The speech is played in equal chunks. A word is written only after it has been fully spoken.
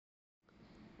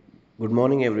Good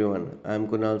morning, everyone. I'm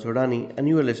Kunal Sodani, and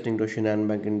you are listening to Shinhan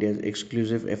Bank India's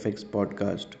exclusive FX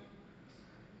podcast.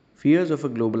 Fears of a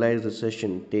globalized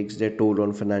recession takes their toll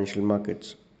on financial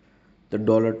markets. The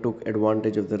dollar took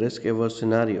advantage of the risk-averse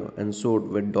scenario and soared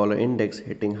with dollar index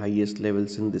hitting highest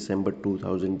levels in December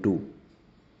 2002.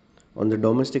 On the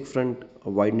domestic front,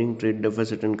 a widening trade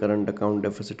deficit and current account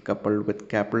deficit coupled with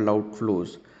capital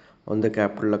outflows on the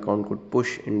capital account could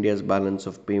push India's balance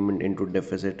of payment into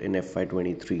deficit in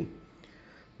FY23.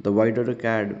 The wider the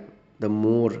CAD, the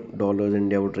more dollars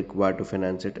India would require to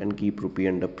finance it and keep rupee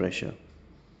under pressure.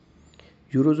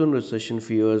 Eurozone recession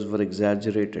fears were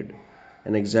exaggerated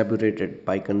and exacerbated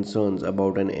by concerns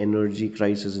about an energy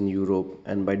crisis in Europe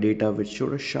and by data which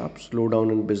showed a sharp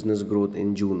slowdown in business growth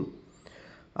in June.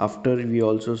 After we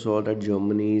also saw that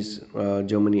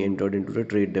Germany entered into the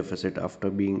trade deficit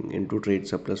after being into trade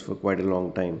surplus for quite a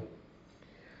long time.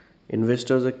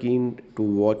 Investors are keen to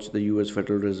watch the US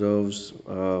Federal Reserve's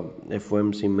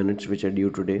FOMC minutes, which are due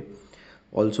today.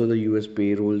 Also, the US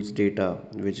payrolls data,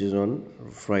 which is on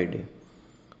Friday.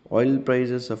 Oil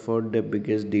prices suffered their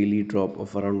biggest daily drop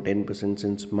of around 10%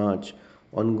 since March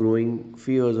on growing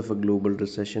fears of a global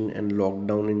recession and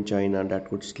lockdown in China that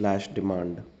could slash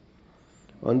demand.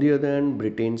 On the other hand,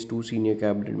 Britain's two senior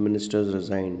cabinet ministers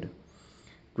resigned,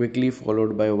 quickly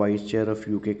followed by Vice Chair of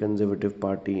UK Conservative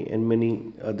Party and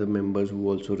many other members who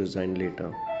also resigned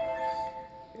later.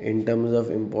 In terms of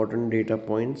important data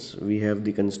points, we have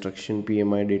the construction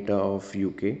PMI data of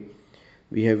UK,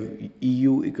 we have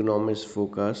EU economist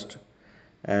forecast,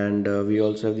 and we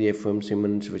also have the FOMC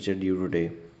minutes which are due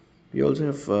today. We also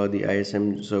have the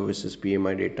ISM services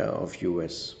PMI data of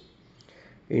US.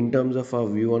 In terms of our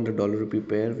view on the dollar rupee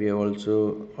pair, we have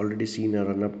also already seen a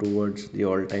run up towards the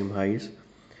all time highs.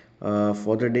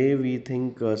 For the day, we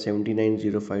think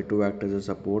 79.052 act as a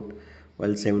support, while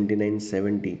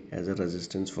 79.70 as a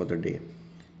resistance for the day.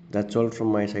 That's all from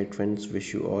my side, friends.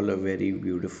 Wish you all a very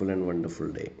beautiful and wonderful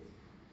day.